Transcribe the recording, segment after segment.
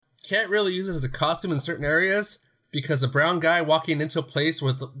can't really use it as a costume in certain areas because a brown guy walking into a place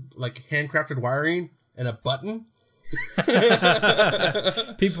with like handcrafted wiring and a button.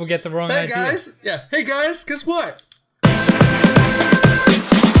 People get the wrong idea. Hey guys, guess what?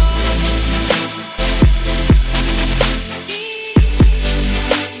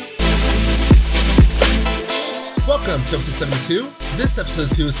 Welcome to episode 72. This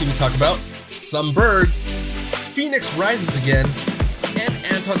episode 2 is see me talk about some birds, Phoenix rises again, and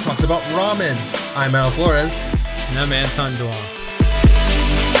Anton talks about ramen. I'm Al Flores. And I'm Anton Duan.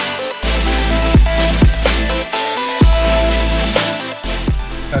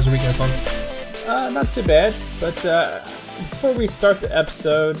 How's your week, Anton? Not too bad, but before we start the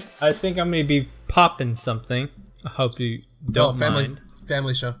episode, I think I'm going to be popping something. I hope you don't mind.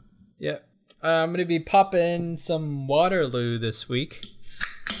 Family show. Yeah. I'm going to be popping some Waterloo this week.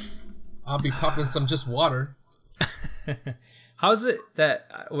 I'll be popping some just water. How's it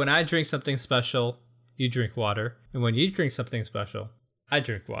that when I drink something special, you drink water, and when you drink something special, I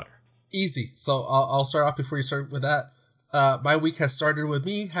drink water? Easy. So I'll start off before you start with that. My week has started with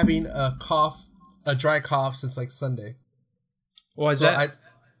me having a dry cough since like Sunday. Why is so that?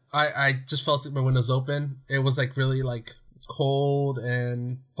 I just fell asleep with my windows open. It was like really like cold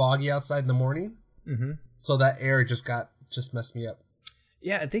and foggy outside in the morning. Mm-hmm. So that air just messed me up.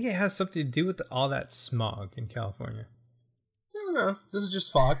 Yeah, I think it has something to do with all that smog in California. I don't know. This is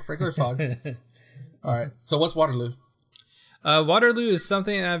just fog, regular fog. All right. So what's Waterloo? Waterloo is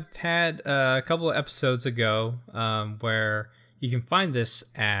something I've had a couple of episodes ago, where you can find this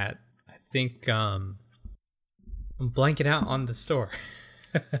at, I think, I'm blanking out on the store.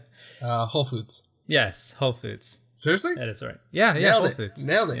 Whole Foods. Yes, Whole Foods. Seriously? That is right. Yeah, Nailed Whole it. Foods.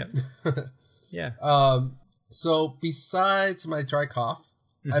 Nailed it. Yep. Yeah. So besides my dry cough,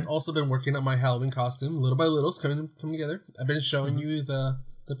 mm-hmm. I've also been working on my Halloween costume. Little by little, it's coming together. I've been showing mm-hmm. you the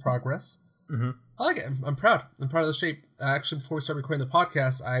progress. Mm-hmm. I like it. I'm proud. I'm proud of the shape. Actually, before we started recording the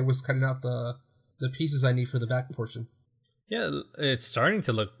podcast, I was cutting out the pieces I need for the back portion. Yeah, it's starting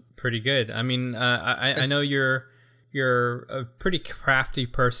to look pretty good. I mean, I know you're a pretty crafty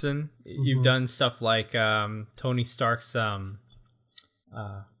person. Mm-hmm. You've done stuff like Tony Stark's. I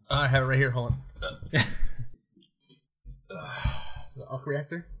have it right here. Hold on. The arc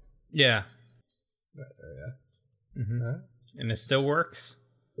reactor. Yeah. Right there, yeah. Mm-hmm. And it still works.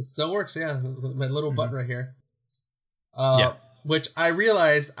 It still works. Yeah, my little mm-hmm. button right here. Yeah. Which I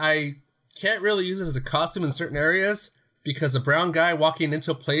realize I can't really use it as a costume in certain areas because a brown guy walking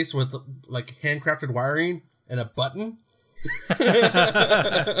into a place with like handcrafted wiring and a button.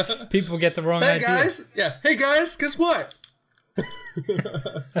 People get the wrong idea. Hey guys, guess what?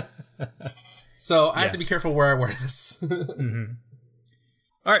 So I have to be careful where I wear this. Mm-hmm.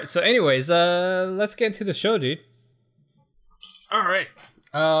 All right. So, anyways, let's get into the show, dude. All right.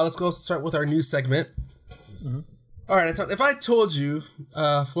 Let's go start with our news segment. Mm-hmm. All right. If I told you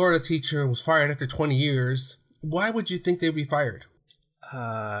a Florida teacher was fired after 20 years, why would you think they'd be fired?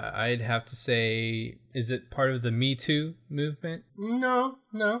 I'd have to say, is it part of the Me Too movement? No.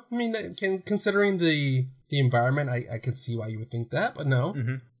 I mean, considering the environment, I can see why you would think that, but no.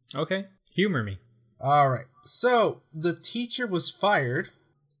 Mm-hmm. Okay. Humor me. All right. So the teacher was fired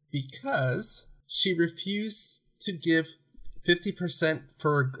because she refused to give 50%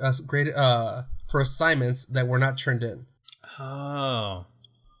 for for assignments that were not turned in. Oh.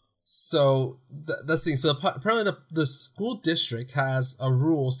 So that's the thing. So apparently the school district has a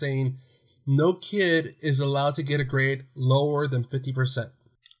rule saying no kid is allowed to get a grade lower than 50%,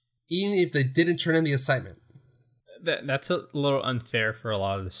 even if they didn't turn in the assignment. That's a little unfair for a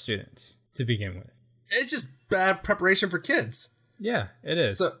lot of the students to begin with. It's just bad preparation for kids. Yeah, it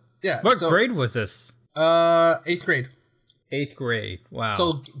is. So yeah. What grade was this? 8th grade. 8th grade. Wow.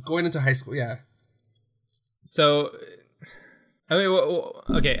 So going into high school, yeah. So, I mean,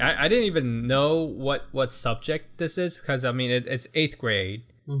 okay, I didn't even know what subject this is because I mean it's 8th grade.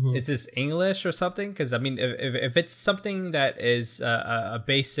 Mm-hmm. Is this English or something? Because I mean, if it's something that is a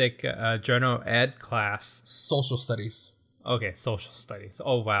basic general ed class, social studies. Okay, social studies.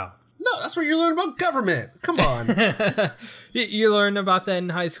 Oh wow. No, that's where you learn about government. Come on. You learn about that in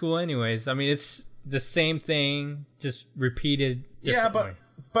high school, anyways. I mean, it's the same thing, just repeated. Yeah, but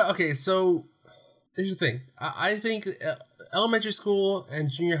okay. So here's the thing. I think elementary school and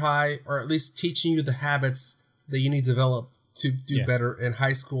junior high are at least teaching you the habits that you need to develop to do better in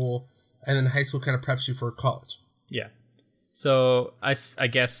high school, and then high school kind of preps you for college. Yeah. So I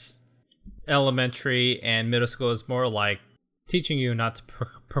guess elementary and middle school is more like teaching you not to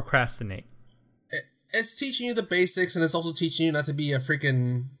procrastinate. It's teaching you the basics, and it's also teaching you not to be a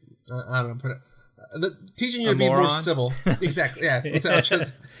freaking I don't know. Teaching you to be more civil. Exactly. Yeah.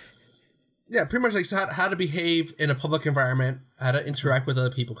 Yeah, pretty much like how to behave in a public environment, how to interact with other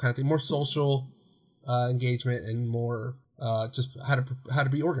people, kind of thing. More social engagement and more just how to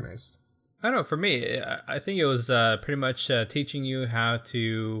be organized. I don't know. For me, I think it was pretty much teaching you how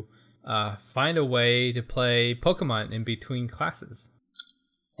to find a way to play Pokemon in between classes.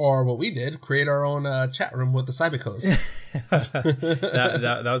 Or what we did, create our own chat room with the Cybicos.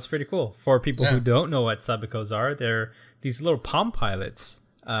 that was pretty cool. For people who don't know what Cybicos are, they're these little Palm Pilots.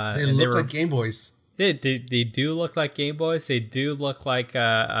 They look like Game Boys. They do look like Game Boys. They do look like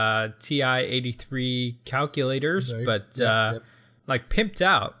TI-83 calculators, right. But like pimped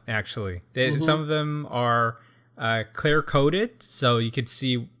out, actually. Some of them are clear-coated, so you could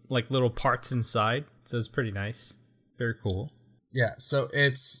see like little parts inside. So it's pretty nice. Very cool. Yeah, so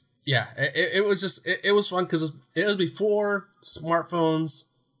it was fun because it was before smartphones.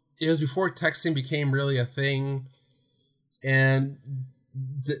 It was before texting became really a thing. And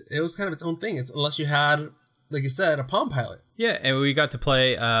it was kind of its own thing. Unless you had, like you said, a Palm Pilot. Yeah, and we got to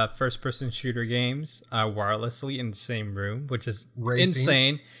play first-person shooter games wirelessly in the same room, which is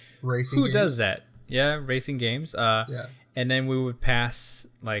insane. Who does that? Yeah, racing games. Yeah. And then we would pass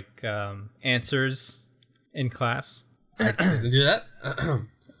like answers in class. I didn't do that.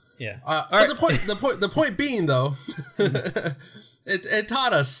 Yeah. But right. the point being though, it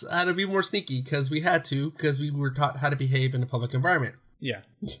taught us how to be more sneaky because we were taught how to behave in a public environment. Yeah.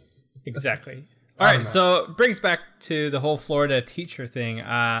 Exactly. All right. So it brings back to the whole Florida teacher thing.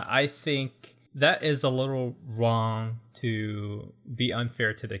 I think that is a little wrong to be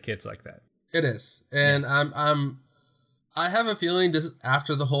unfair to the kids like that. It is, and I have a feeling this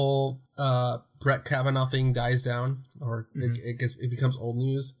after the whole Brett Kavanaugh thing dies down, or it becomes old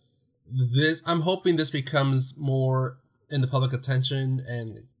news. I'm hoping this becomes more in the public attention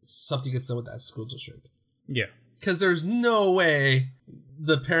and something gets done with that school district. Yeah, because there's no way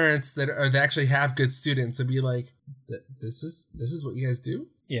the parents that actually have good students would be like, this is what you guys do.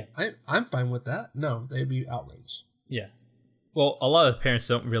 Yeah, I'm fine with that. No, they'd be outraged. Yeah, well, a lot of the parents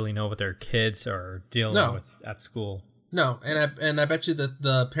don't really know what their kids are dealing with at school. No, and I bet you that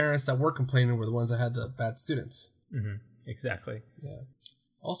the parents that were complaining were the ones that had the bad students. Mm-hmm. Exactly. Yeah.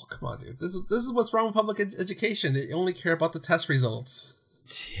 Also, come on, dude. This is what's wrong with public education. They only care about the test results.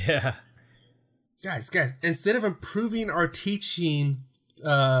 Yeah. Guys, instead of improving our teaching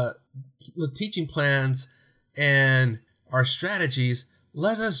plans and our strategies,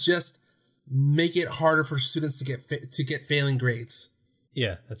 let us just make it harder for students to get failing grades.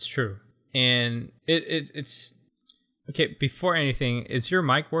 Yeah, that's true. And it's okay. Before anything, is your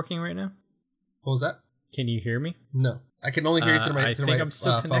mic working right now? What was that? Can you hear me? No, I can only hear you through my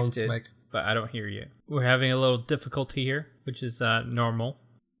phone's mic. But I don't hear you. We're having a little difficulty here, which is normal.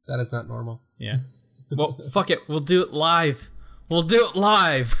 That is not normal. Yeah. Well, fuck it. We'll do it live.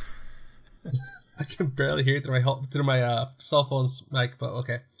 I can barely hear it through my cell phone's mic, but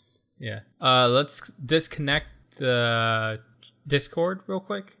okay. Yeah. Let's disconnect the Discord real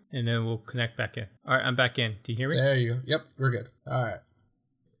quick, and then we'll connect back in. All right, I'm back in. Do you hear me? There you go. Yep, we're good. All right.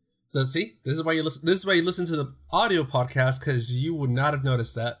 Let's see. This is why you listen to the audio podcast, because you would not have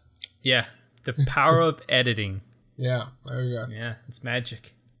noticed that. Yeah, the power of editing. Yeah, there you go. Yeah, it's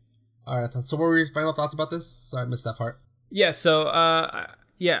magic. All right. So, what were your final thoughts about this? Sorry, I missed that part. Yeah. So,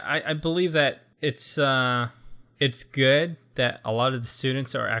 I believe that it's good that a lot of the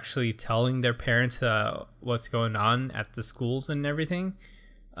students are actually telling their parents what's going on at the schools and everything.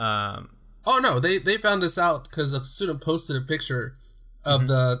 Oh no, they found this out because a student posted a picture of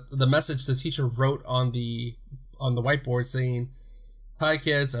the message the teacher wrote on the whiteboard saying, "Hi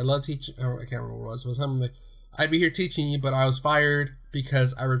kids, I love teaching." Oh, I can't remember what it was. It was something like, "I'd be here teaching you, but I was fired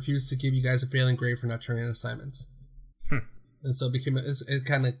because I refused to give you guys a failing grade for not turning in assignments." And so it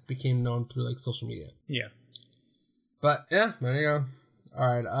kind of became known through like social media. Yeah. But yeah, there you go.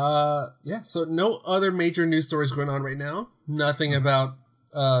 All right. Yeah. So no other major news stories going on right now. Nothing about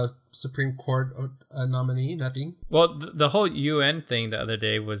Supreme Court nominee. Nothing. Well, the whole UN thing the other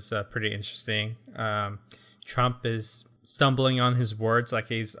day was pretty interesting. Trump is stumbling on his words like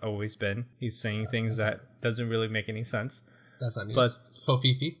he's always been. He's saying things that doesn't really make any sense. That's not news. But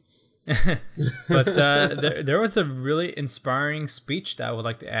Kofifi. But there was a really inspiring speech that I would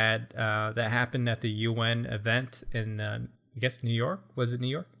like to add that happened at the UN event in I guess New York. Was it New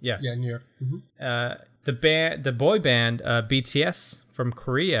York? Yeah. Yeah, New York. Mm-hmm. The boy band BTS from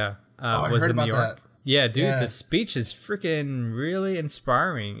Korea was in New York. That. Yeah, dude, the speech is freaking really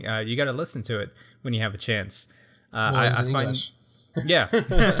inspiring. You got to listen to it when you have a chance. I find English. Yeah.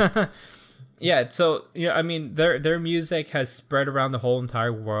 Yeah, so I mean their music has spread around the whole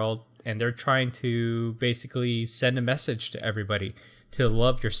entire world, and they're trying to basically send a message to everybody to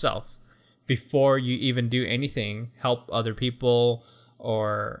love yourself, before you even do anything, help other people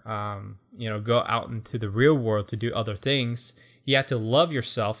or go out into the real world to do other things, you have to love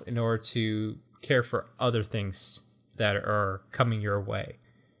yourself in order to care for other things that are coming your way.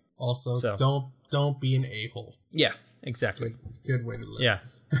 Also, don't be an a-hole. Yeah, exactly. Good way to live. Yeah.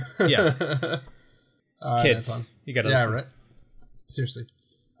 Yeah. Right, kids, Anton. you gotta listen. Right. Seriously.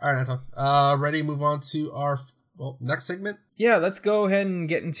 All right, Anton. Ready? Move on to our next segment. Yeah, let's go ahead and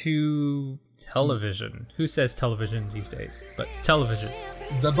get into television. Who says television these days? But television.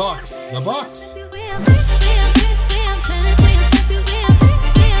 The box. The box.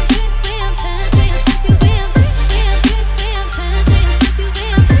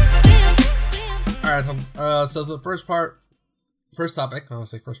 All right, Anton. So the first topic. I want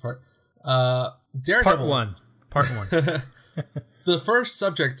to say first part. Daredevil. Part one. The first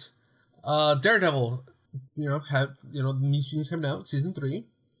subject, Daredevil. New season's coming out, season 3.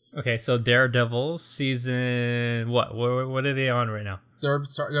 Okay, so Daredevil season what? What are they on right now? They're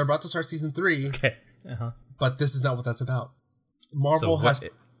about to start season 3. Okay. But this is not what that's about. Marvel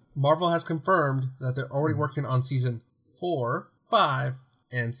has confirmed that they're already working on season 4, 5,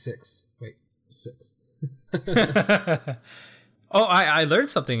 and 6. Wait, 6. Oh, I learned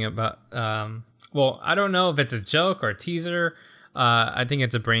something about. I don't know if it's a joke or a teaser. I think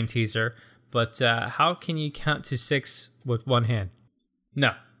it's a brain teaser. But how can you count to 6 with one hand?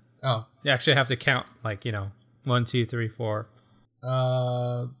 No. Oh. You actually have to count 1, 2, 3, 4.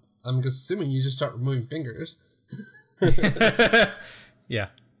 I'm assuming you just start removing fingers. Yeah.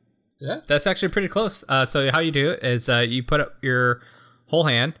 Yeah? That's actually pretty close. So how you do it is you put up your whole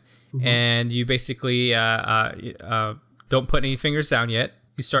hand and you basically don't put any fingers down yet.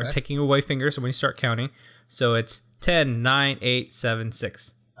 You start taking away fingers when you start counting. So it's 10, 9, 8, 7,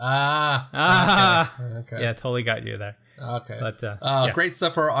 6. Okay. Yeah, totally got you there. Okay. But great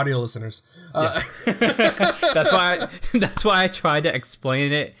stuff for our audio listeners. That's why I tried to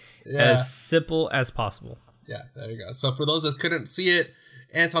explain it as simple as possible. Yeah, there you go. So for those that couldn't see it,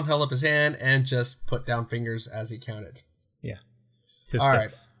 Anton held up his hand and just put down fingers as he counted. Yeah. All right.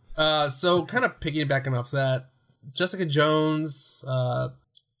 So kind of piggybacking off that, Jessica Jones,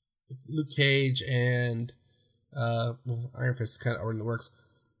 Luke Cage, and Iron Fist is kind of already in the works.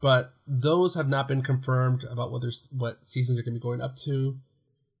 But those have not been confirmed about what seasons are going to be going up to.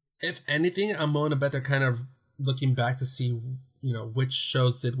 If anything, I'm willing to bet they're kind of looking back to see, which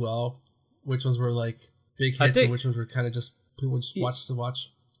shows did well, which ones were like big hits, and which ones were kind of just people just watch to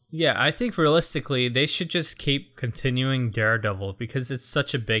watch. Yeah, I think realistically, they should just keep continuing Daredevil because it's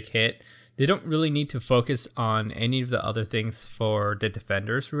such a big hit. They don't really need to focus on any of the other things for the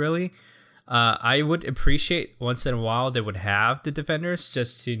Defenders, really. I would appreciate once in a while they would have the Defenders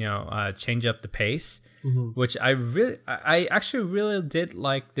just to change up the pace, which I actually really did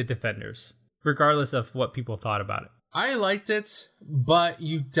like the Defenders, regardless of what people thought about it. I liked it, but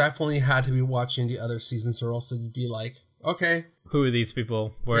you definitely had to be watching the other seasons, or else you'd be like, okay, who are these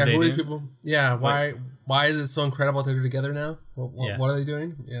people? Who are these people? Yeah, why is it so incredible that they're together now? What are they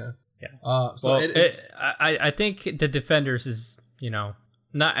doing? Yeah. I think the Defenders is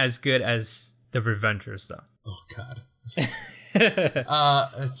not as good as the Revengers, though. Oh, God. I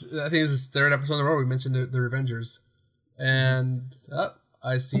think this is the 3rd episode in a row we mentioned the Revengers. And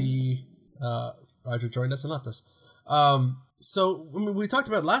I see Roger joined us and left us. So we talked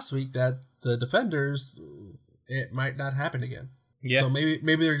about last week that the Defenders, it might not happen again. Yeah. So maybe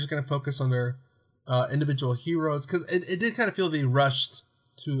they're just going to focus on their individual heroes. Because it did kind of feel they rushed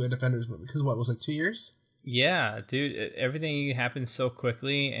to a Defenders movie. Because what, it was like 2 years? Yeah, dude, everything happened so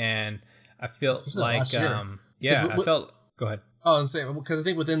quickly, and I feel like, go ahead. Oh, I'm saying, because I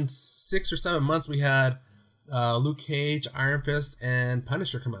think within 6 or 7 months we had Luke Cage, Iron Fist, and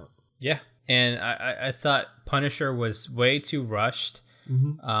Punisher come out. Yeah, and I thought Punisher was way too rushed.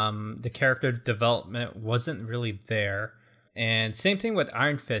 The character development wasn't really there. And same thing with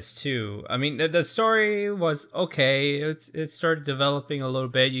Iron Fist too. I mean, the story was okay. It started developing a little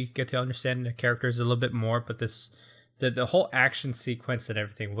bit. You get to understand the characters a little bit more, but the whole action sequence and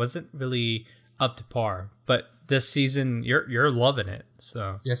everything wasn't really up to par. But this season, you're loving it.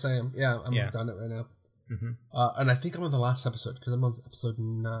 So yes, I am. Yeah, I'm on it right now. And I think I'm on the last episode because I'm on episode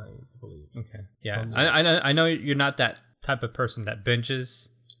 9, I believe. Okay. Yeah, so I know you're not that type of person that binges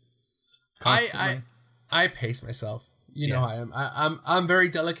constantly. I pace myself. You know how I am. I'm very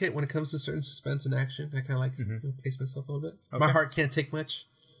delicate when it comes to certain suspense and action. I kind of like pace myself a little bit. Okay. My heart can't take much.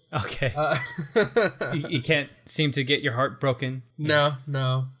 Okay. You can't seem to get your heart broken. No.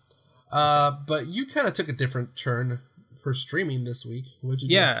 But you kind of took a different turn for streaming this week. What'd you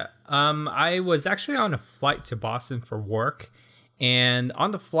do? Yeah. I was actually on a flight to Boston for work, And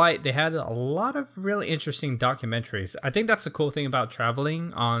on the flight, they had a lot of really interesting documentaries. I think that's the cool thing about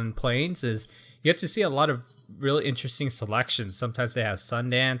traveling on planes is you get to see a lot of really interesting selections. Sometimes they have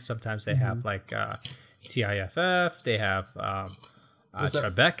Sundance. Sometimes they have like TIFF. They have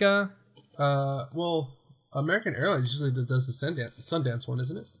Tribeca. Well, American Airlines usually does the Sundance one,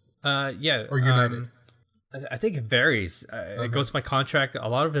 isn't it? Yeah. Or United. I think it varies. It goes by contract. A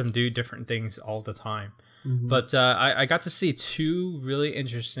lot of them do different things all the time. But I got to see two really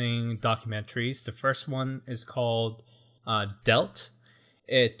interesting documentaries. The first one is called Dealt.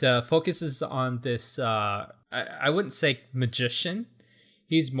 It focuses on this, I wouldn't say magician.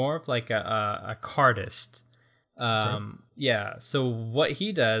 He's more of like a cardist. Yeah, so what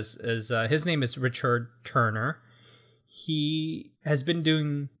he does is, his name is Richard Turner. He has been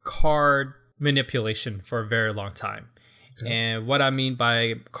doing card manipulation for a very long time. Okay. And what I mean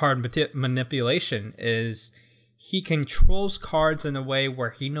by card manipulation is he controls cards in a way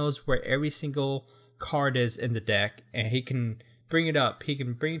where he knows where every single card is in the deck, and he can bring it up, he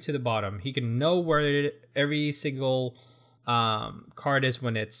can bring it to the bottom, he can know where every single card is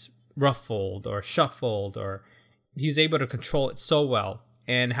when it's ruffled or shuffled, or he's able to control it so well.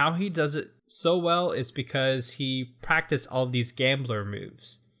 And how he does it so well is because he practiced all these gambler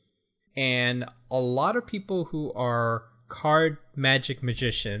moves. And a lot of people who are card magic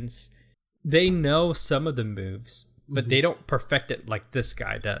magicians, they know some of the moves, but they don't perfect it like this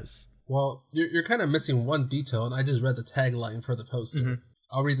guy does. Well, you're kind of missing one detail, and I just read the tagline for the poster.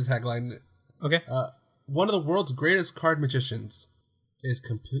 I'll read the tagline. Okay. One of the world's greatest card magicians is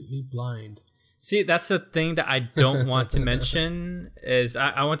completely blind. See, that's the thing that I don't want to mention is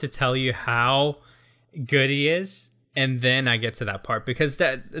I want to tell you how good he is, and then I get to that part, because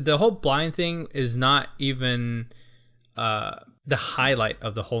the whole blind thing is not even the highlight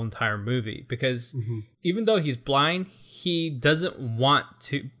of the whole entire movie, because even though he's blind, he doesn't want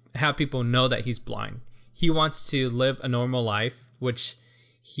to have people know that he's blind. He wants to live a normal life, which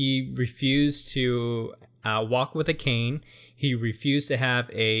he refused to walk with a cane. He refused to have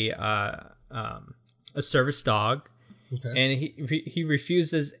a service dog, and he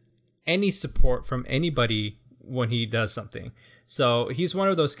refuses any support from anybody when he does something. So he's one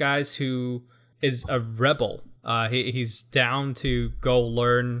of those guys who is a rebel. He's down to go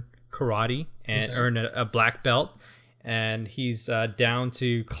learn karate and earn a black belt, and he's down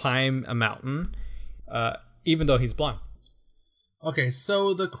to climb a mountain, even though he's blind. Okay,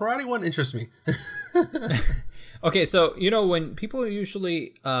 so the karate one interests me. Okay, so, when people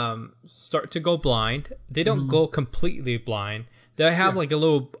usually start to go blind, they don't go completely blind. They have like a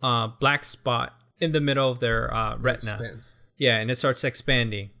little black spot in the middle of their retina. Expands. Yeah, and it starts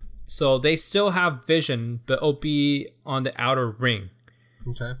expanding. So they still have vision, but it'll be on the outer ring.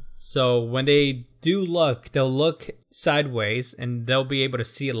 Okay. So when they do look, they'll look sideways, and they'll be able to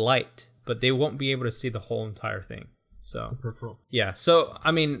see light, but they won't be able to see the whole entire thing. So it's a peripheral. Yeah. So,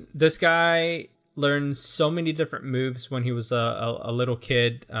 I mean, this guy learned so many different moves when he was a little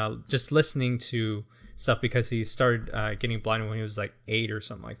kid, just listening to stuff, because he started getting blind when he was like 8 or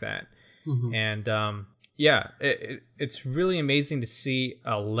something like that. And it's really amazing to see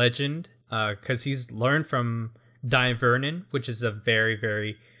a legend, because he's learned from Di Vernon, which is a very,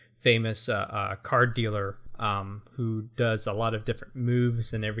 very famous card dealer who does a lot of different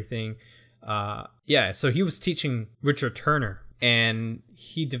moves and everything. So he was teaching Richard Turner, and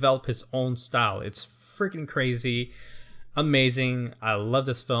he developed his own style. It's freaking crazy, amazing. I love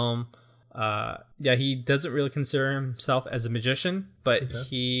this film. He doesn't really consider himself as a magician, but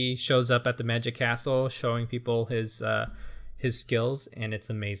he shows up at the Magic Castle showing people his skills, and it's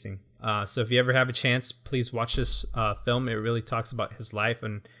amazing. So if you ever have a chance, please watch this film. It really talks about his life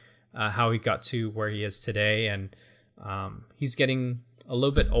and how he got to where he is today, and he's getting a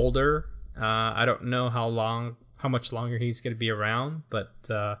little bit older. I don't know how much longer he's going to be around, but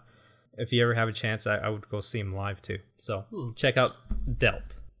if you ever have a chance, I would go see him live too. So check out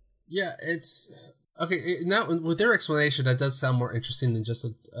Dealt. Yeah, it's okay. Now with their explanation, that does sound more interesting than just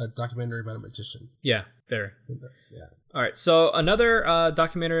a documentary about a magician. Yeah, very. Yeah. All right. So another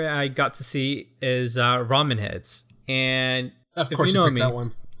documentary I got to see is Ramen Heads, and of course you picked that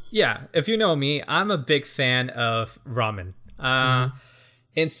one. Yeah, if you know me, I'm a big fan of ramen.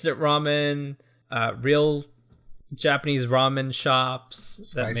 Instant ramen, real Japanese ramen shops,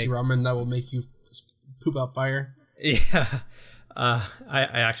 spicy ramen that will make you poop out fire. Yeah. I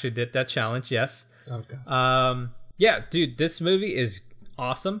actually did that challenge, yes. Okay. Dude, this movie is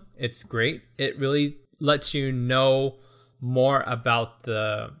awesome. It's great. It really lets you know more about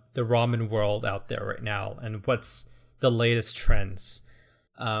the ramen world out there right now and what's the latest trends.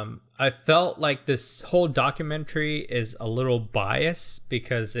 I felt like this whole documentary is a little biased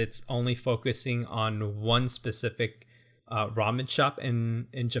because it's only focusing on one specific ramen shop in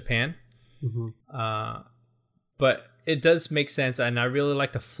Japan. But it does make sense, and I really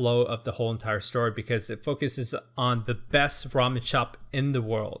like the flow of the whole entire story because it focuses on the best ramen shop in the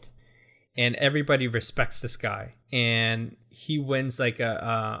world, and everybody respects this guy, and he wins like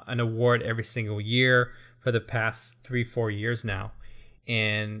an award every single year for the past 3-4 years now,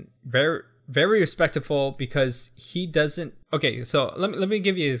 and very very respectful because he doesn't. Okay, so let me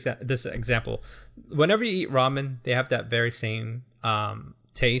give you this example. Whenever you eat ramen, they have that very same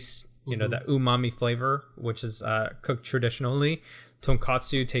taste. You know, that umami flavor, which is cooked traditionally.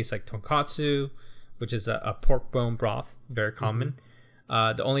 Tonkatsu tastes like tonkatsu, which is a pork bone broth, very common.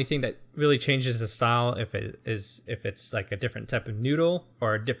 The only thing that really changes the style if it's like a different type of noodle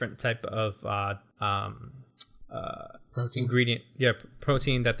or a different type of protein ingredient. Yeah,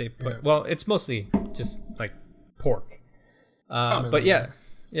 protein that they put. Yeah. Well, it's mostly just like pork. But yeah,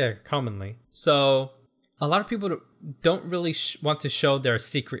 commonly. So a lot of people don't really want to show their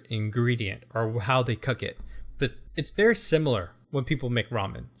secret ingredient or how they cook it, but it's very similar when people make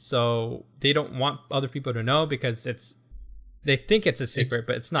ramen. So they don't want other people to know because they think it's a secret,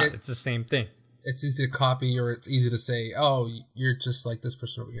 but it's not. It's the same thing. It's easy to copy, or it's easy to say, oh, you're just like this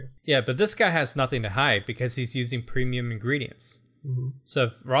person over here. Yeah, but this guy has nothing to hide because he's using premium ingredients. So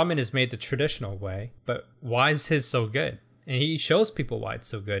if ramen is made the traditional way, but why is his so good? And he shows people why it's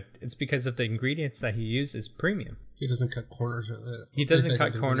so good. It's because of the ingredients that he uses premium. He doesn't cut corners. He doesn't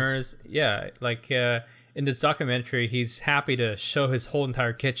cut corners. Yeah, like in this documentary, he's happy to show his whole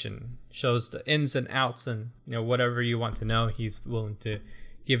entire kitchen. Shows the ins and outs, and whatever you want to know, he's willing to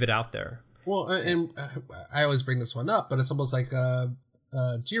give it out there. Well, and I always bring this one up, but it's almost like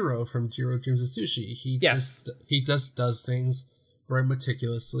Jiro from Jiro Dreams of Sushi. He just does things very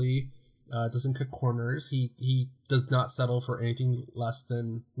meticulously. Doesn't cut corners. He does not settle for anything less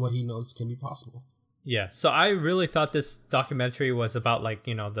than what he knows can be possible. Yeah, so I really thought this documentary was about like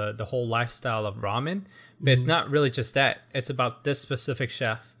the whole lifestyle of ramen, but it's not really just that. It's about this specific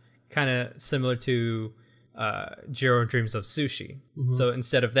chef, kind of similar to Jiro Dreams of Sushi. So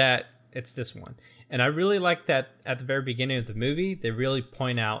instead of that, it's this one, and I really like that at the very beginning of the movie they really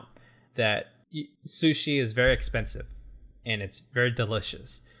point out that sushi is very expensive, and it's very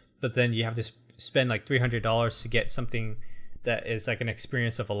delicious. But then you have to spend like $300 to get something that is like an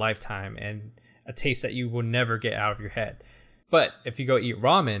experience of a lifetime and a taste that you will never get out of your head. But if you go eat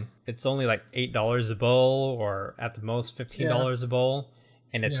ramen, it's only like $8 a bowl, or at the most $15 a bowl,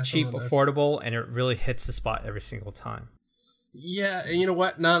 and it's cheap, affordable, and it really hits the spot every single time. Yeah, and you know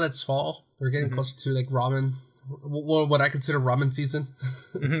what? Now that's fall. We're getting closer to like ramen, what I consider ramen season.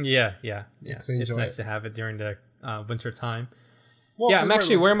 Yeah. It's nice to have it during the winter time. Well, yeah, I'm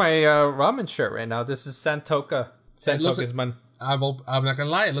actually wearing my ramen shirt right now. This is Santoka. Santoka's one. I'm not gonna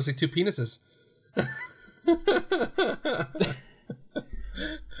lie. It looks like two penises.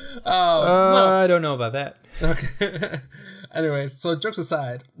 No. I don't know about that. Okay. Anyway, so jokes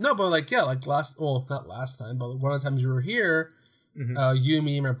aside, no, but not last time, but one of the times you were here, you,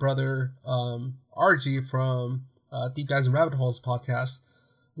 me, and my brother, RG from Deep Dives and Rabbit Holes podcast,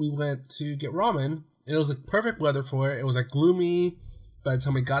 we went to get ramen, and it was like perfect weather for it. It was like gloomy. By the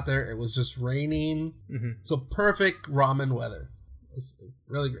time we got there, it was just raining. So perfect ramen weather. It's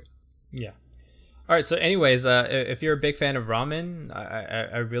really great. Yeah. All right. So anyways, if you're a big fan of ramen,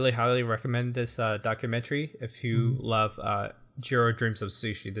 I really highly recommend this documentary. If you love Jiro Dreams of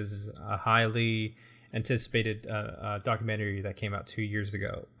Sushi, this is a highly anticipated documentary that came out 2 years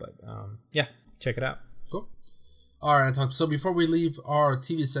ago. But yeah, check it out. Cool. All right, Anton. So before we leave our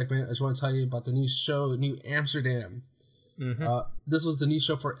TV segment, I just want to tell you about the new show, New Amsterdam. This was the new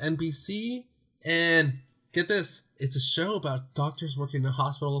show for NBC, and get this, it's a show about doctors working in a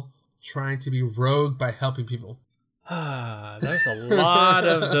hospital trying to be rogue by helping people. There's a lot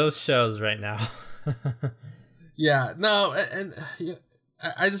of those shows right now. Yeah, no, and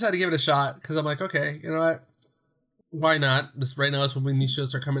I decided to give it a shot because I'm like, okay, you know what? Why not? This right now is when these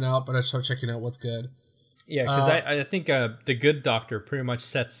shows are coming out, but I start checking out what's good. Yeah, because I think The Good Doctor pretty much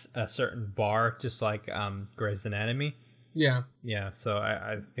sets a certain bar, just like Grey's Anatomy. Yeah. Yeah, so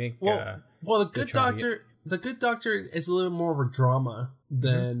I think... Well, The Good Doctor is a little bit more of a drama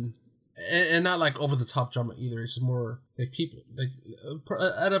than... And not like over-the-top drama either. It's just more like people, like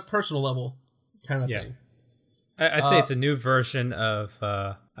at a personal level kind of thing. I'd say it's a new version of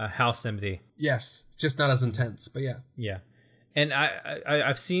House MD. Yes, just not as intense, but yeah. Yeah. And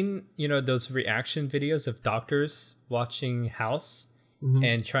I've seen, those reaction videos of doctors watching House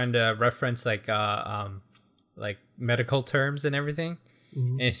and trying to reference like medical terms and everything.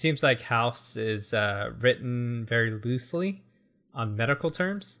 And it seems like House is written very loosely on medical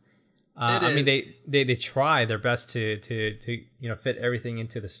terms. I mean, they try their best to fit everything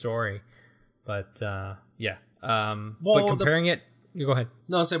into the story, but yeah. But comparing it, you go ahead.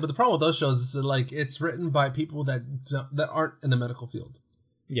 No, I say, but the problem with those shows is that, like, it's written by people that aren't in the medical field.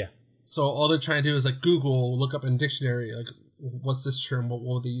 Yeah. So all they're trying to do is like Google, look up in dictionary, like, what's this term? What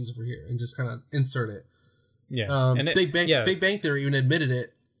would they use it for here? And just kind of insert it. Yeah. Big Bang Theory even admitted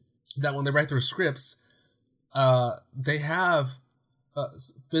it, that when they write their scripts, they have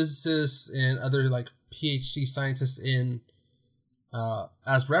physicists and other like PhD scientists in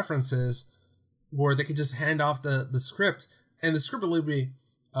as references, where they could just hand off the script, and the script will be,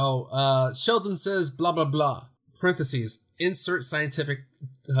 Sheldon says blah blah blah, parentheses, insert scientific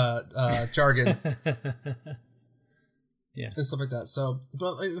jargon. Yeah, and stuff like that. So,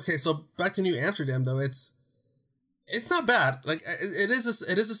 but okay, so back to New Amsterdam though, it's not bad. Like, it is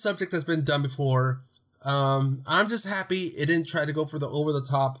a subject that's been done before. I'm just happy it didn't try to go for the over the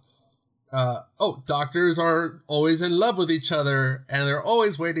top. Doctors are always in love with each other, and they're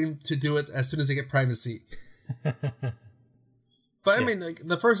always waiting to do it as soon as they get privacy. But I mean, like,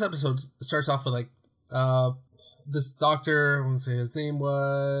 the first episode starts off with like this doctor. I want to say his name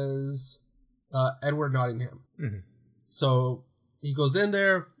was Edward Nottingham. Mm-hmm. So he goes in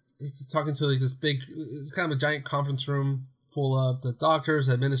there. He's talking to like this big. It's kind of a giant conference room full of the doctors,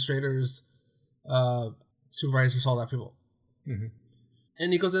 administrators, supervisors, all that people. Mm-hmm.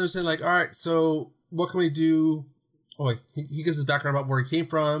 And he goes in and saying like, all right, so what can we do? Oh wait, he gives his background about where he came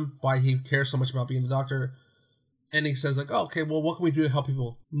from, why he cares so much about being a doctor. And he says like, oh, okay, well, what can we do to help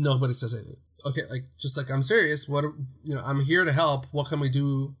people? Nobody says anything. Okay, like, just like, I'm serious. What, I'm here to help. What can we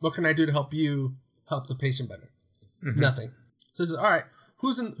do? What can I do to help you help the patient better? Mm-hmm. Nothing. So he says, all right,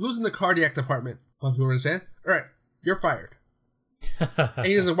 who's in the cardiac department? What people understand? All right, you're fired. And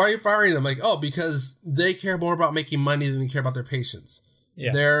he's like, why are you firing them? Like, oh, because they care more about making money than they care about their patients.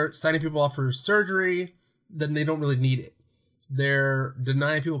 Yeah. They're signing people off for surgery, then they don't really need it. They're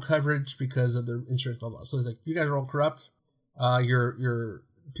denying people coverage because of their insurance, blah, blah. So he's like, you guys are all corrupt. Your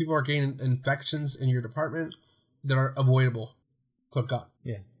people are gaining infections in your department that are avoidable. Click God.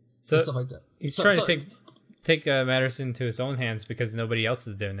 Yeah. So stuff like that. He's trying to take matters into his own hands because nobody else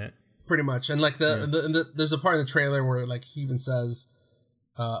is doing it. Pretty much. And like there's a part in the trailer where like he even says,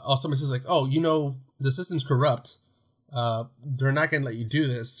 somebody says like, oh, the system's corrupt. They're not going to let you do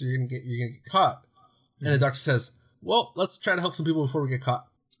this. So you're going to get caught. Mm-hmm. And the doctor says, well, let's try to help some people before we get caught.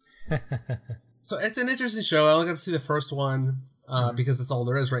 So it's an interesting show. I only got to see the first one because that's all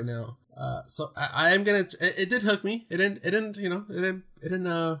there is right now. So I am gonna. It did hook me. It didn't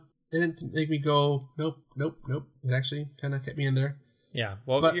make me go nope. It actually kind of kept me in there. Yeah.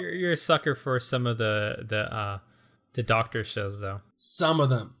 Well, you're a sucker for some of the doctor shows though. Some of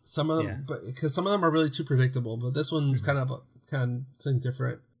them, yeah. But because some of them are really too predictable. But this one's kind of something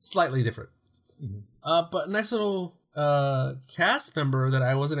different, slightly different. Mm-hmm. But nice little cast member that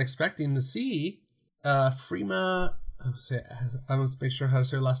I wasn't expecting to see. Freema, I must make sure how to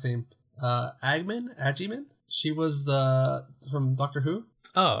say her last name. Agyeman. She was from Doctor Who.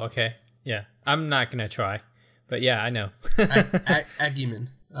 Oh, okay. Yeah, I'm not gonna try, but yeah, I know. Agyeman.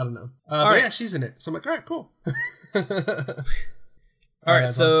 I don't know. But right. Yeah, she's in it. So I'm like, all right, cool. All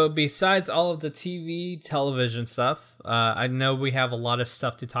right, so besides all of the television stuff, I know we have a lot of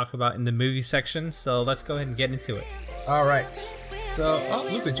stuff to talk about in the movie section, so let's go ahead and get into it. All right. So,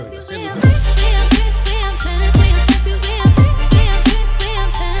 Lupe joined us. Hey, Lupe.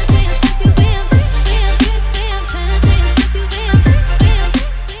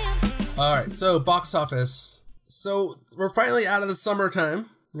 All right, so box office. So we're finally out of the summertime.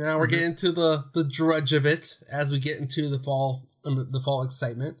 Now we're getting to the drudge of it as we get into the fall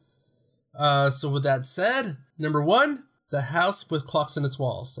excitement. So with that said, number 1, The House with Clocks in Its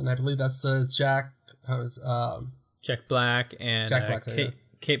Walls, and I believe that's the Jack Black and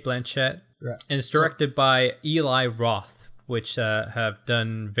Kate Blanchett. Right. And it's directed by Eli Roth, which have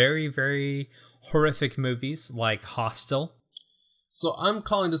done very, very horrific movies like Hostel. So I'm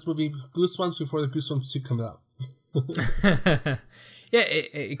calling this movie Goosebumps before the Goosebumps 2 comes out. Yeah,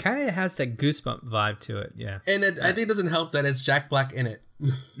 it kind of has that Goosebump vibe to it, yeah. And I think it doesn't help that it's Jack Black in it.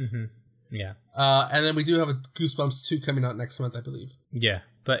 Mm-hmm. Yeah. And then we do have a Goosebumps 2 coming out next month, I believe. Yeah,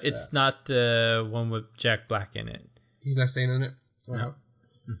 but it's not the one with Jack Black in it. He's not staying in it? No.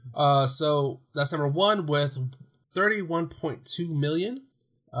 Mm-hmm. So that's number 1 with 31.2 million.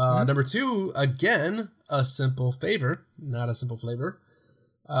 Number 2, again, A Simple Favor, not A Simple Flavor.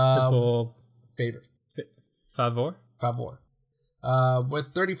 Simple Favor. Favor?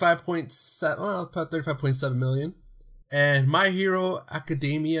 With 35.7 million. And My Hero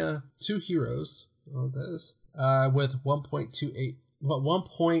Academia, Two Heroes, what that is, with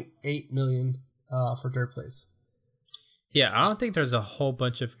 1.8 million for third place. Yeah, I don't think there's a whole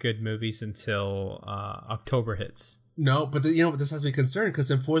bunch of good movies until October hits. No, but this has to be concerned because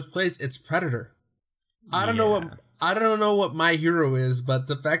in fourth place it's Predator. I don't know what My Hero is, but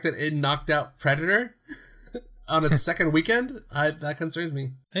the fact that it knocked out Predator on its second weekend, that concerns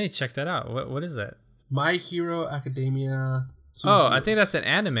me. I need to check that out. What is that? My Hero Academia. I think that's an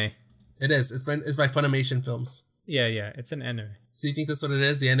anime. It is. It's by Funimation Films. Yeah, it's an anime. So you think that's what it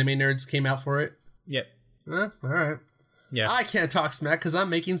is? The anime nerds came out for it? Yep. All right. Yeah. I can't talk smack because I'm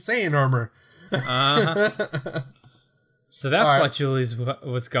making Saiyan armor. So that's why Julie's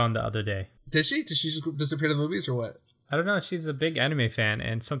was gone the other day. Did she? Did she just disappear to the movies or what? I don't know. She's a big anime fan,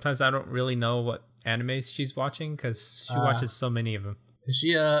 and sometimes I don't really know what animes she's watching because she watches so many of them. Is she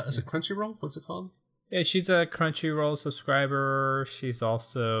is it Crunchyroll? What's it called? Yeah, she's a Crunchyroll subscriber. She's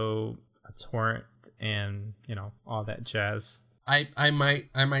also a torrent and all that jazz. I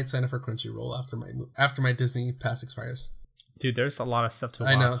might sign up for Crunchyroll after my Disney pass expires. Dude, there's a lot of stuff to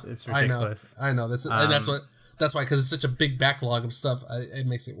watch. I know. It's ridiculous. I know. That's why, because it's such a big backlog of stuff, it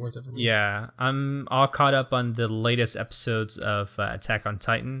makes it worth it for me. Yeah, I'm all caught up on the latest episodes of Attack on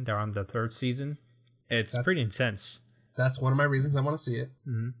Titan. They're on the third season. It's pretty intense. That's one of my reasons I want to see it.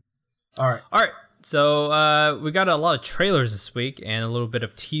 Mm-hmm. All right. So we got a lot of trailers this week and a little bit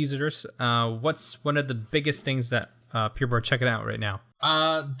of teasers. What's one of the biggest things that people are checking out right now?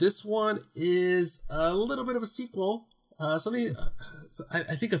 This one is a little bit of a sequel. I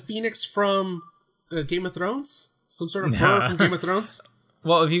think a phoenix from Game of Thrones? Some sort of bird from Game of Thrones?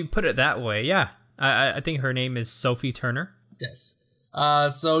 Well, if you put it that way, yeah. I think her name is Sophie Turner. Yes.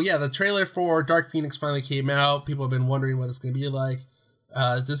 The trailer for Dark Phoenix finally came out. People have been wondering what it's going to be like.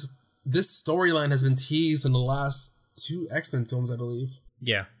 This storyline has been teased in the last 2 X-Men films, I believe.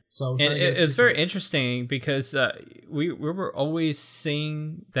 Yeah. So and it's very interesting because we were always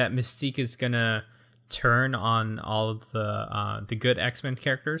seeing that Mystique is going to turn on all of the good X-Men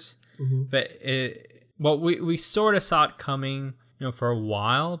characters. Mm-hmm. But we sort of saw it coming, for a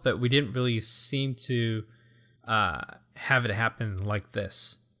while, but we didn't really seem to have it happen like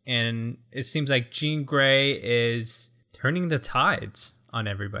this. And it seems like Jean Grey is turning the tides on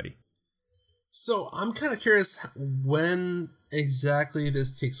everybody. So I'm kind of curious when exactly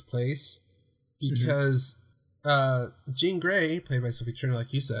this takes place, because Jean Grey, played by Sophie Turner,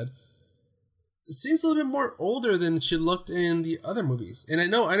 like you said, seems a little bit more older than she looked in the other movies. And I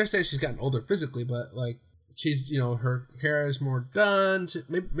understand she's gotten older physically, but like she's, her hair is more done.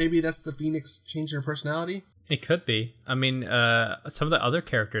 Maybe that's the Phoenix changing her personality. It could be. I mean, some of the other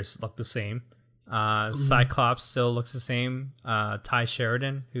characters look the same. Cyclops still looks the same. Ty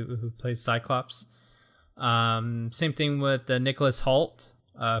Sheridan, who plays Cyclops. Same thing with Nicholas Hoult,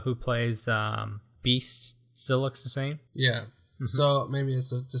 who plays Beast, still looks the same. Yeah. Mm-hmm. So maybe it's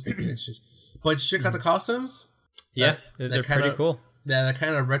just the Phoenix. But check out the costumes. Yeah, they're pretty cool. Yeah, that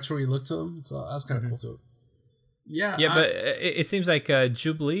kind of retro-y look to them. So that's kind of cool too. Yeah. Yeah, but it seems like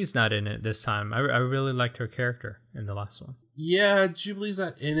Jubilee's not in it this time. I really liked her character in the last one. Yeah, Jubilee's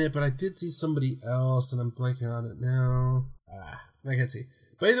not in it, but I did see somebody else, and I'm blanking on it now. I can't see.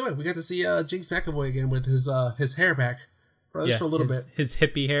 But either way, we got to see Jinx McAvoy again with his hair back, for a little bit. His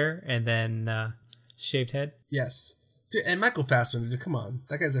hippie hair and then shaved head. Yes. Dude, and Michael Fassbender, dude, come on.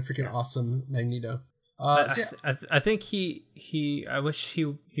 That guy's a freaking awesome Magneto. I think I wish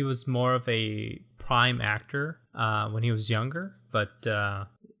he was more of a prime actor when he was younger, but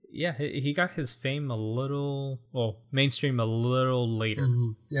he got his fame mainstream a little later.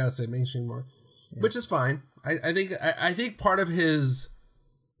 Mm-hmm. Yeah, I'd say mainstream more, which is fine. I think part of his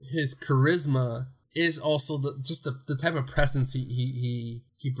charisma is also the type of presence he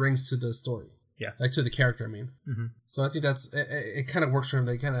brings to the story. Yeah, like to the character. I mean, So I think that's it. Kind of works for him.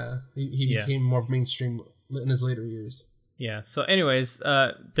 They kind of he became more mainstream in his later years. Yeah. So, anyways,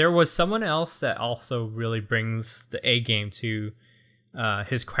 there was someone else that also really brings the A game to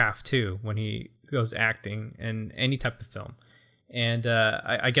his craft too when he goes acting in any type of film. And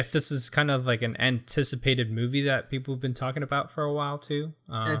I guess this is kind of like an anticipated movie that people have been talking about for a while too.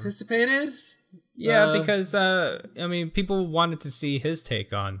 Anticipated? Yeah, because people wanted to see his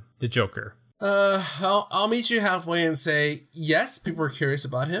take on the Joker. I'll meet you halfway and say yes. People are curious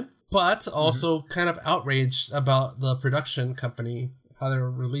about him, but also kind of outraged about the production company, how they're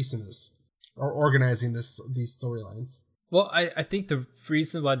releasing this or organizing these storylines. Well, I think the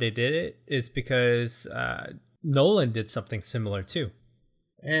reason why they did it is because Nolan did something similar too.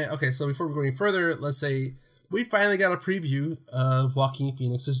 And okay, so before we go any further, let's say we finally got a preview of Joaquin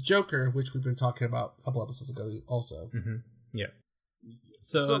Phoenix's Joker, which we've been talking about a couple episodes ago also. Mm-hmm. Yeah.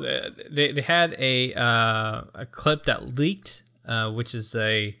 So they had a clip that leaked, which is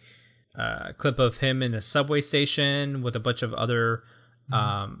a clip of him in a subway station with a bunch of other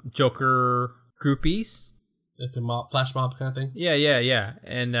Joker groupies. Like a flash mob kind of thing? Yeah.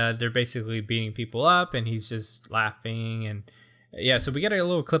 And they're basically beating people up, and he's just laughing. And yeah, so we got a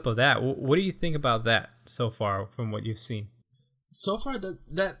little clip of that. What do you think about that so far from what you've seen? So far,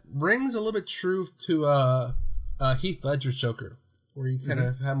 that rings a little bit true to Heath Ledger's Joker, where you kind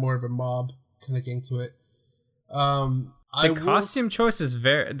of have more of a mob kind of gang to it. The costume choice is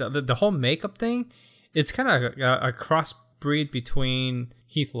very... The whole makeup thing, it's kind of a crossbreed between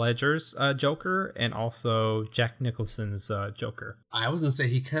Heath Ledger's Joker and also Jack Nicholson's Joker. I was gonna say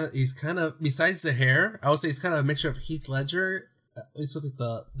he's kind of besides the hair, I would say he's kind of a mixture of Heath Ledger, at least with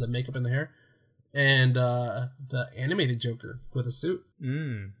the makeup and the hair, and the animated Joker with a suit.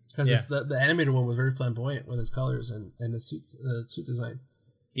 Because the animated one was very flamboyant with his colors and the suit design.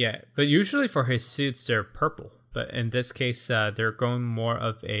 Yeah, but usually for his suits they're purple, but in this case they're going more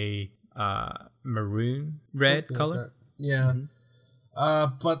of a maroon red color. Like yeah.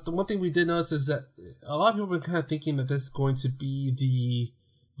 But the one thing we did notice is that a lot of people have been kind of thinking that this is going to be the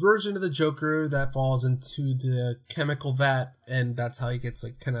version of the Joker that falls into the chemical vat, and that's how he gets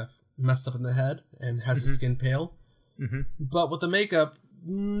like kind of messed up in the head and has his skin pale. But with the makeup,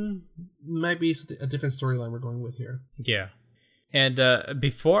 might be a different storyline we're going with here. Yeah. And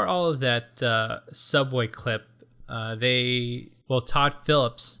before all of that subway clip, Todd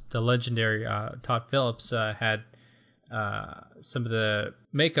Phillips, the legendary Todd Phillips, had some of the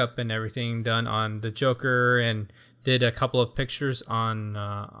makeup and everything done on the Joker, and did a couple of pictures on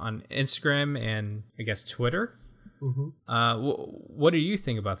Instagram and I guess Twitter. What do you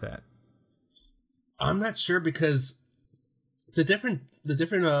think about that? I'm not sure, because the different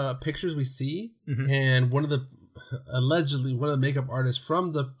pictures we see, and allegedly one of the makeup artists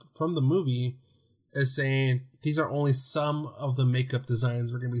from the movie is saying these are only some of the makeup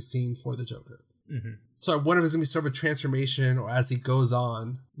designs we're going to be seeing for the Joker. So I wonder if it's going to be sort of a transformation, or as he goes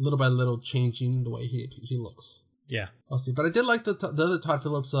on, little by little, changing the way he looks. Yeah. I'll see. But I did like the other Todd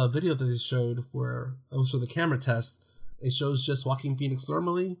Phillips video that they showed, where it was for the camera test. It shows just Joaquin Phoenix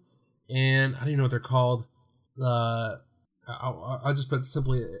normally, and I don't even know what they're called. I'll just put it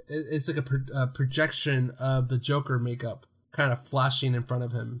simply, it's like a projection of the Joker makeup kind of flashing in front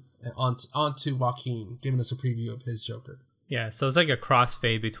of him onto Joaquin, giving us a preview of his Joker. Yeah, so it's like a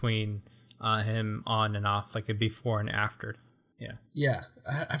crossfade between him on and off, like a before and after. Yeah,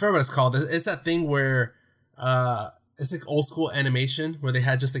 I forgot what it's called. It's that thing where it's like old school animation, where they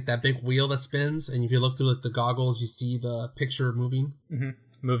had just like that big wheel that spins, and if you look through like the goggles, you see the picture moving.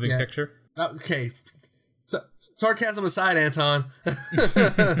 Moving picture. Okay. Sarcasm aside, Anton.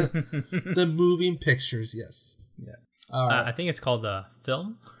 The moving pictures, yes. Yeah. I think it's called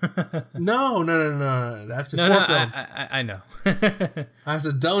film. No. That's film. I know. I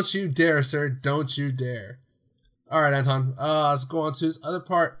said, don't you dare, sir. Don't you dare. All right, Anton. Let's go on to his other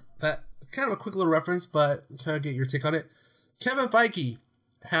part. That kind of a quick little reference, but kind of get your take on it. Kevin Feige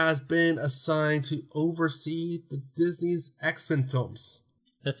has been assigned to oversee the Disney's X-Men films.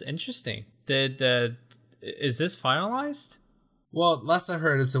 That's interesting. Is this finalized? Well, last I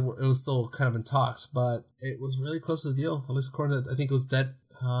heard, it was still kind of in talks, but it was really close to the deal. At least according to, I think it was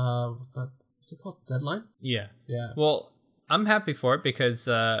what's it called? Deadline? Yeah. Yeah. Well, I'm happy for it, because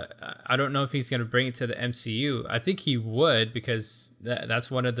I don't know if he's going to bring it to the MCU. I think he would, because that's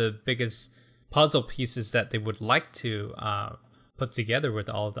one of the biggest puzzle pieces that they would like to put together with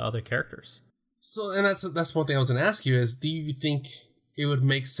all of the other characters. So, and that's one thing I was going to ask you is, do you think it would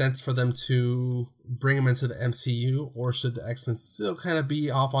make sense for them to bring him into the MCU, or should the X-Men still kind of be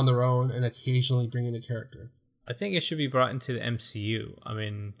off on their own and occasionally bring in a character? I think it should be brought into the MCU. I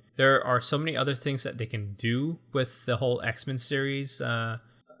mean, there are so many other things that they can do with the whole X-Men series. I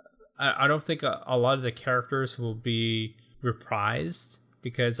don't think a lot of the characters will be reprised,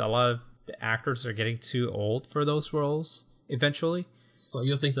 because a lot of the actors are getting too old for those roles eventually. So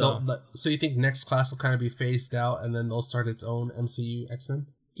you think so you think next class will kind of be phased out, and then they'll start its own MCU X-Men?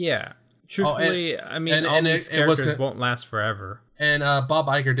 Yeah. Truthfully, I mean, all these characters won't last forever. And Bob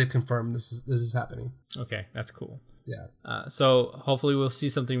Iger did confirm this is happening. Okay, that's cool. Yeah. So hopefully we'll see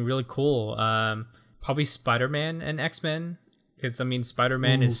something really cool. Probably Spider-Man and X-Men, because I mean,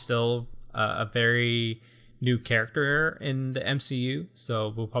 Spider-Man is still a very new character in the MCU,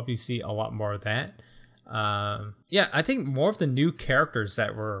 so we'll probably see a lot more of that. I think more of the new characters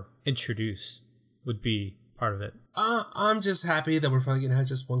that were introduced would be part of it. I'm just happy that we're finally gonna have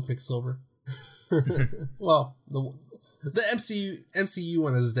just one Quicksilver. Well, the MCU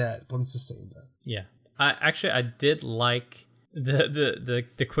one is dead, but I'm just saying that. Yeah, I did like the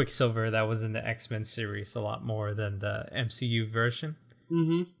Quicksilver that was in the X-Men series a lot more than the MCU version.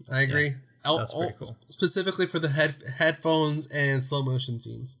 I agree. Yeah, that's pretty cool. Specifically for the headphones and slow motion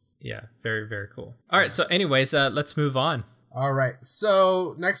scenes. Yeah, very, very cool. All right, so anyways, let's move on. All right,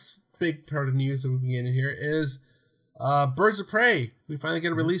 so next big part of news that we'll be getting here is Birds of Prey. We finally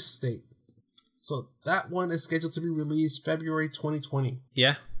get a release date. So that one is scheduled to be released February 2020.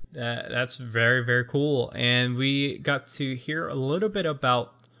 Yeah, that's very, very cool. And we got to hear a little bit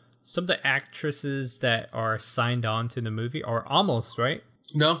about some of the actresses that are signed on to the movie, or almost, right?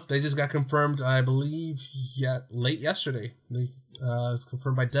 No, they just got confirmed, I believe, late yesterday. It was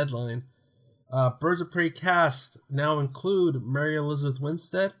confirmed by Deadline. Birds of Prey cast now include Mary Elizabeth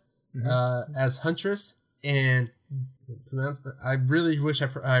Winstead as Huntress, and I really wish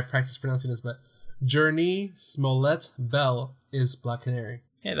I practiced pronouncing this, but Journey Smollett Bell is Black Canary.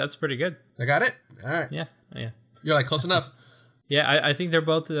 Yeah, that's pretty good. I got it? All right. Yeah. You're like, close enough. Yeah, I think they're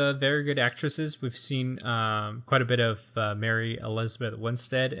both very good actresses. We've seen quite a bit of Mary Elizabeth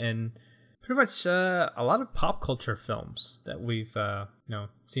Winstead in pretty much a lot of pop culture films that we've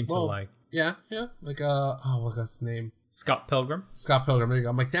seemed to like. Yeah. Like what's his name? Scott Pilgrim. Scott Pilgrim. There you go.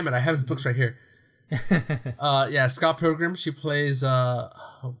 I'm like, damn it, I have his books right here. Yeah, Scott Pilgrim. She plays not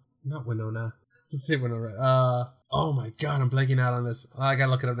Winona. Let's say Winona. Oh my god, I'm blanking out on this. I gotta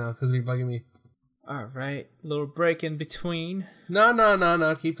look it up now because it's bugging me. All right, little break in between.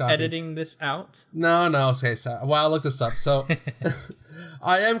 No. Keep talking. Editing this out. No. Okay, sorry. Well, I'll look this up. So,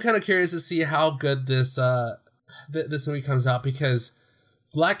 I am kind of curious to see how good this this movie comes out, because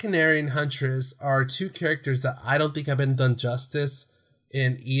Black Canary and Huntress are two characters that I don't think have been done justice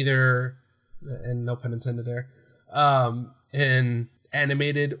in either, and no pun intended there, in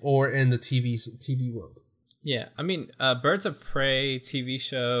animated or in the TV world. Yeah, I mean, Birds of Prey TV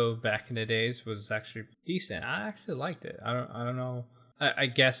show back in the days was actually decent. I actually liked it. I don't know. I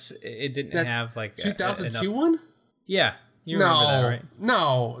guess it didn't have like 2002 one. Yeah, you remember that, right?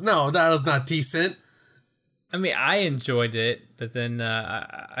 No, that was not decent. I mean, I enjoyed it, but then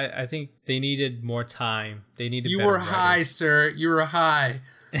I think they needed more time. They needed. You were high, sir. You were high.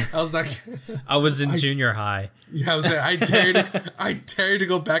 I was like, I was in junior high. Yeah, I was there. I dared to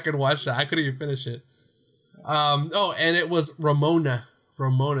go back and watch that. I couldn't even finish it. And it was Ramona.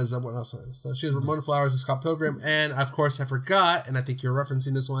 Ramona is what else? So she was Ramona Flowers as Scott Pilgrim, and of course I forgot, and I think you're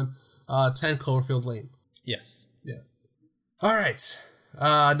referencing this one, 10 Cloverfield Lane. Yes. Yeah. All right.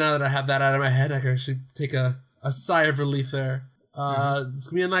 Now that I have that out of my head, I can actually take a sigh of relief there. It's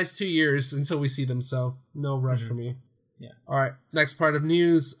gonna be a nice 2 years until we see them, so no rush for me. Yeah. All right. Next part of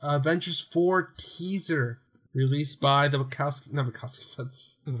news: Avengers 4 teaser. Released by the Wachowskis.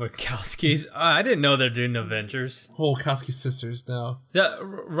 I didn't know they're doing Avengers. Wachowski sisters now. The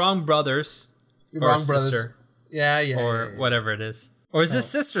wrong brothers. Wrong brothers. Sister, yeah. Or whatever it is. Or is it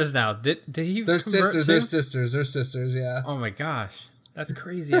sisters now? Did he? They're sisters. Too? They're sisters. Yeah. Oh my gosh, that's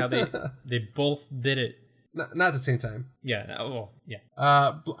crazy how they both did it. Not at the same time. Yeah. Well, yeah.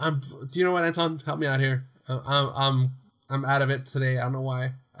 Do you know what, Anton? Help me out here. I'm out of it today. I don't know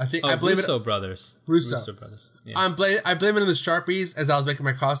why. I blame Russo brothers. Russo brothers. Yeah. I blame it on the Sharpies. As I was making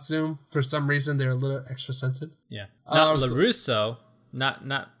my costume, for some reason they're a little extra scented. Yeah, not LaRusso, not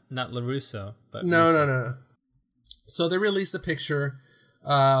LaRusso, but no. So they released a picture.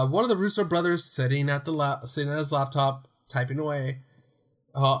 One of the Russo brothers sitting at his laptop, typing away,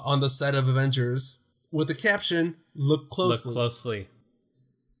 on the set of Avengers, with the caption "Look closely." Look closely.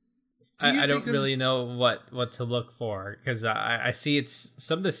 I don't really know what to look for, because I see it's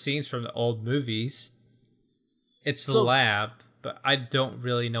some of the scenes from the old movies. It's the lab, but I don't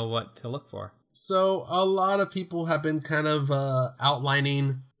really know what to look for. So a lot of people have been kind of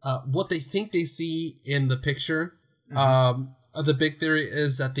outlining what they think they see in the picture. The big theory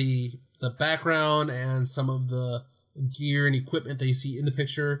is that the background and some of the gear and equipment that you see in the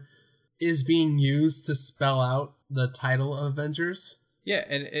picture is being used to spell out the title of Avengers. Yeah,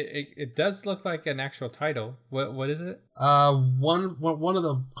 and it does look like an actual title. What is it? One of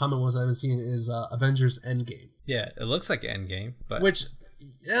the common ones I've been seeing is Avengers Endgame. Yeah, it looks like Endgame, but the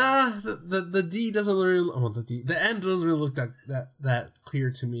D doesn't really. Oh, the end doesn't really look that clear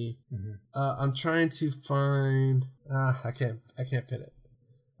to me. I'm trying to find. I can't fit it,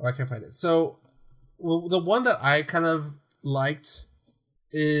 or I can't find it. So, the one that I kind of liked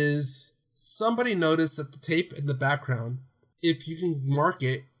is somebody noticed that the tape in the background, if you can mark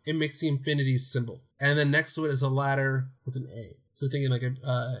it, it makes the infinity symbol. And then next to it is a ladder with an A. So thinking like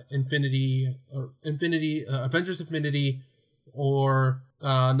Avengers Infinity, or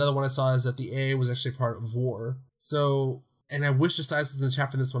Another one I saw is that the A was actually part of War. So, and I wish the size was in the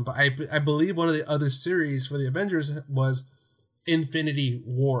chapter in this one, but I believe one of the other series for the Avengers was Infinity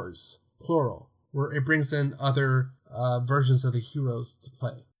Wars, plural, where it brings in other versions of the heroes to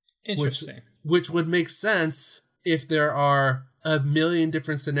play. Interesting. Which would make sense if there are a million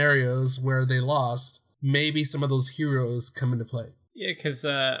different scenarios where they lost. Maybe some of those heroes come into play. Yeah, because,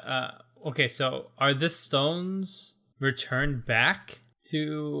 okay, so are the stones returned back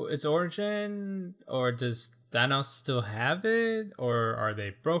to its origin? Or does Thanos still have it? Or are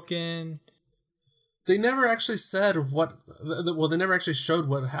they broken? They never actually said they never actually showed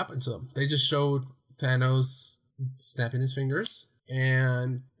what happened to them. They just showed Thanos snapping his fingers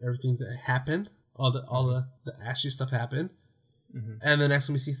and everything that happened. All the ashy stuff happened. Mm-hmm. And the next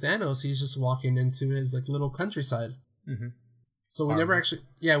time we see Thanos, he's just walking into his like little countryside. Mm-hmm. So we never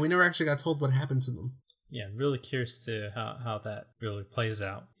actually got told what happened to them. Yeah, I'm really curious to how that really plays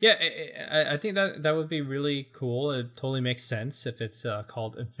out. Yeah, I think that would be really cool. It totally makes sense if it's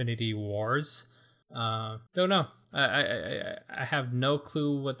called Infinity Wars. Don't know. I have no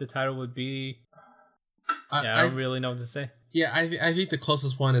clue what the title would be. I don't really know what to say. Yeah, I think the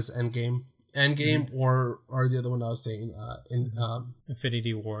closest one is Endgame. Endgame or the other one I was saying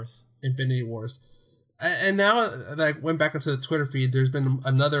Infinity Wars. Infinity Wars. And now that I went back into the Twitter feed, there's been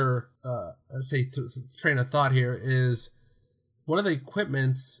another train of thought here is one of the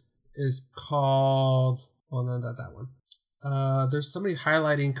equipments is called no, not that one. There's somebody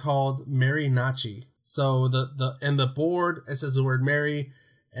highlighting called Mary Nachi. So the board it says the word Mary,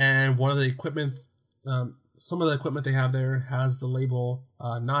 and one of the equipment some of the equipment they have there has the label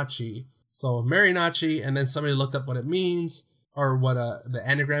Nachi. So Mary Nachi, and then somebody looked up what it means or what the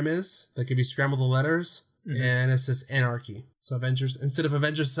anagram is. That could be scrambled the letters, and it says anarchy. So Avengers, instead of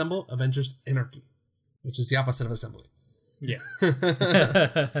Avengers Assemble, Avengers Anarchy, which is the opposite of assembly. Yeah.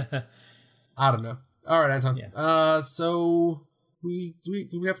 I don't know. All right, Anton. Yeah. So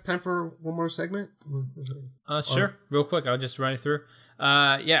do we have time for one more segment? Sure. Real quick, I'll just run it through.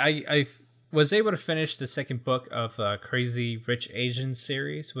 I was able to finish the second book of Crazy Rich Asians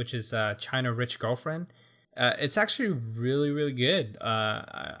series, which is China Rich Girlfriend. It's actually really, really good.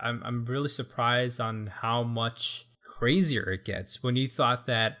 I'm really surprised on how much crazier it gets. When you thought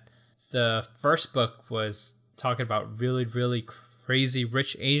that the first book was talking about really, really crazy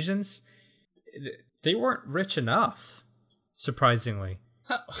rich Asians, they weren't rich enough, surprisingly.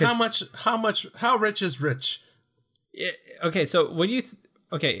 How rich is rich? Okay, so when you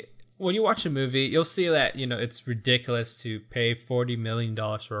watch a movie, you'll see that, it's ridiculous to pay $40 million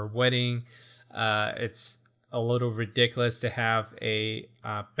for a wedding. It's a little ridiculous to have a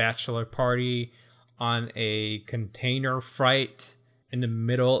bachelor party on a container freight in the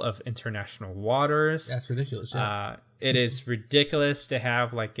middle of international waters. That's ridiculous, yeah. It is ridiculous to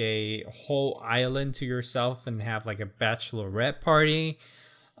have like a whole island to yourself and have like a bachelorette party.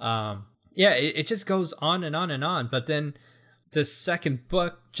 It just goes on and on and on. But then the second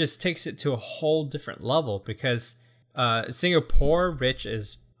book just takes it to a whole different level because Singapore rich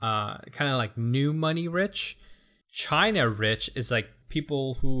is kind of like new money rich. China rich is like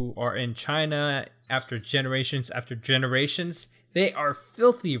people who are in China after generations. They are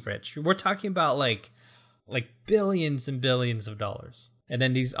filthy rich. We're talking about like billions and billions of dollars. And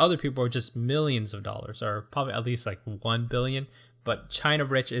then these other people are just millions of dollars, or probably at least like 1 billion. But China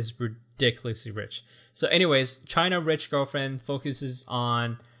rich is ridiculously rich. So anyways, China Rich Girlfriend focuses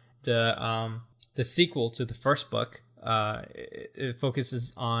on the sequel to the first book. It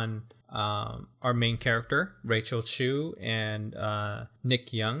focuses on our main character, Rachel Chu, and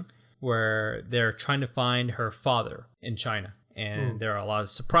Nick Young, where they're trying to find her father in China. And there are a lot of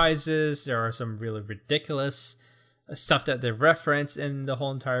surprises. There are some really ridiculous stuff that they reference in the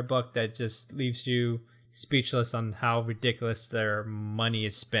whole entire book that just leaves you speechless on how ridiculous their money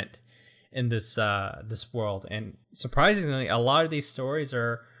is spent in this world. And surprisingly, a lot of these stories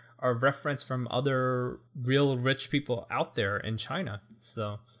are referenced from other real rich people out there in China.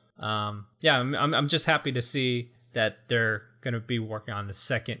 So I'm just happy to see that they're going to be working on the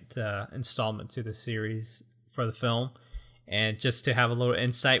second installment to the series for the film. And just to have a little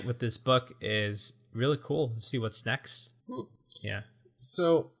insight with this book is really cool to see what's next. Yeah.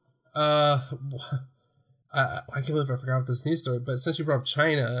 So, I can't believe I forgot this news story, but since you brought up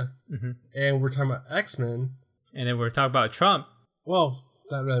China and we're talking about X-Men. And then we're talking about Trump. Well,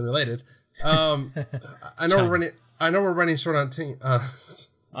 not really related. I know we're running short on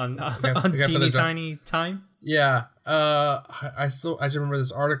on teeny tiny time. Yeah. I just remember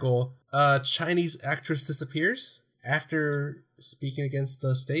this article. Chinese actress disappears after speaking against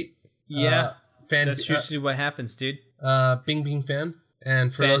the state. Yeah. That's usually what happens, dude. Bing Bing Fan.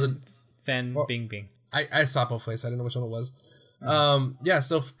 And for those Fan Bingbing. I saw both ways. I didn't know which one it was.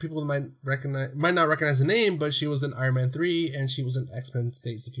 So people might not recognize the name, but she was in Iron Man 3 and she was in X-Men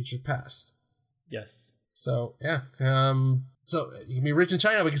Days of Future Past. Yes. So yeah. So you can be rich in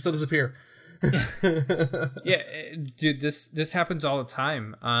China, but can still disappear. Yeah, dude, this happens all the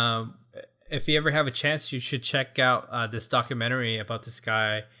time. If you ever have a chance, you should check out this documentary about this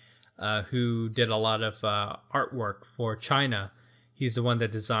guy who did a lot of artwork for China. He's the one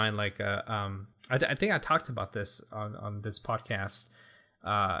that designed like I think I talked about this on this podcast.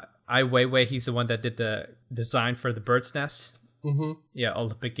 Ai Weiwei, he's the one that did the design for the Bird's Nest. Mm-hmm. Yeah,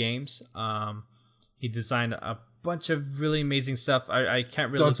 Olympic Games. He designed a bunch of really amazing stuff. I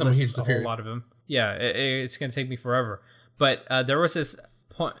can't really list a whole lot of them. Yeah, it's gonna take me forever. But there was this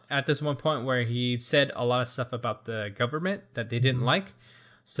point at this one point where he said a lot of stuff about the government that they didn't like.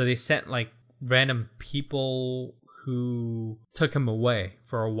 So they sent like random people who took him away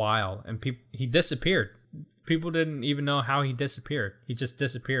for a while, and he disappeared. People didn't even know how he disappeared. He just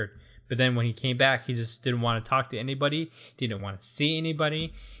disappeared. But then when he came back, he just didn't want to talk to anybody. He didn't want to see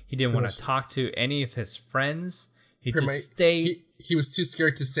anybody. He didn't want to talk to any of his friends. He just stayed. He was too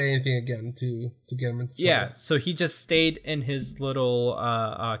scared to say anything again to get him into trouble. Yeah, so he just stayed in his little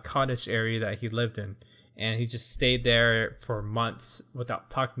cottage area that he lived in, and he just stayed there for months without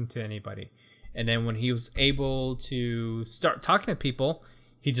talking to anybody. And then when he was able to start talking to people,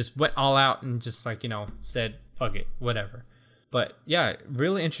 he just went all out and just like, said, fuck it, whatever. But yeah,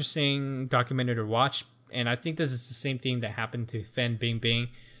 really interesting documentary to watch. And I think this is the same thing that happened to Fan Bingbing.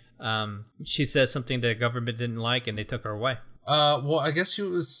 She said something that the government didn't like and they took her away. Well, I guess she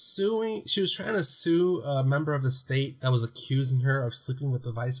was trying to sue a member of the state that was accusing her of sleeping with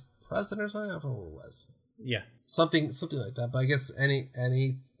the vice president or something. I don't know what it was. Yeah. Something like that. But I guess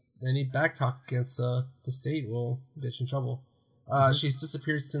any back talk against the state will get you in trouble. She's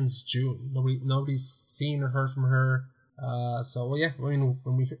disappeared since June. Nobody's seen or heard from her. So well, yeah. I mean,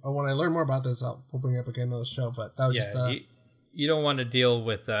 when I learn more about this, we'll bring it up again on the show. But that was just. You don't want to deal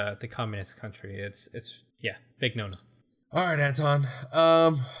with the communist country. It's big no-no. All right, Anton.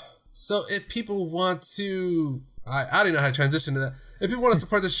 So if people want to, I don't know how to transition to that. If people want to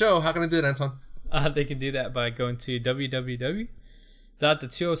support the show, how can I do it, Anton? They can do that by going to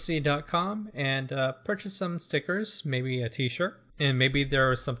www.the2oc.com and purchase some stickers, maybe a t-shirt. And maybe there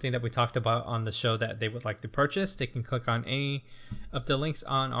was something that we talked about on the show that they would like to purchase. They can click on any of the links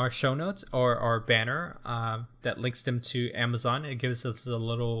on our show notes or our banner that links them to Amazon. It gives us a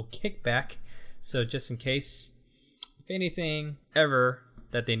little kickback. So just in case, if anything ever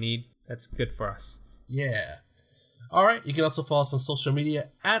that they need, that's good for us. Yeah. All right. You can also follow us on social media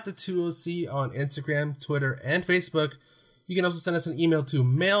at the 2OC on Instagram, Twitter, and Facebook. You can also send us an email to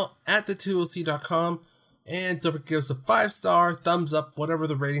mail@the2oc.com. And don't forget to give us a 5-star, thumbs up, whatever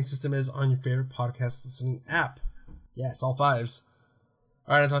the rating system is on your favorite podcast listening app. Yes, all 5s.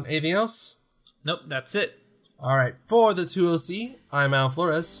 All right, Anton, anything else? Nope, that's it. All right, for the 2OC, I'm Al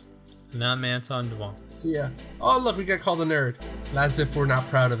Flores. And I'm Anton Duong. See ya. Oh, look, we got called a nerd. As if we're not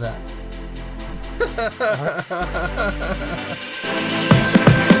proud of that.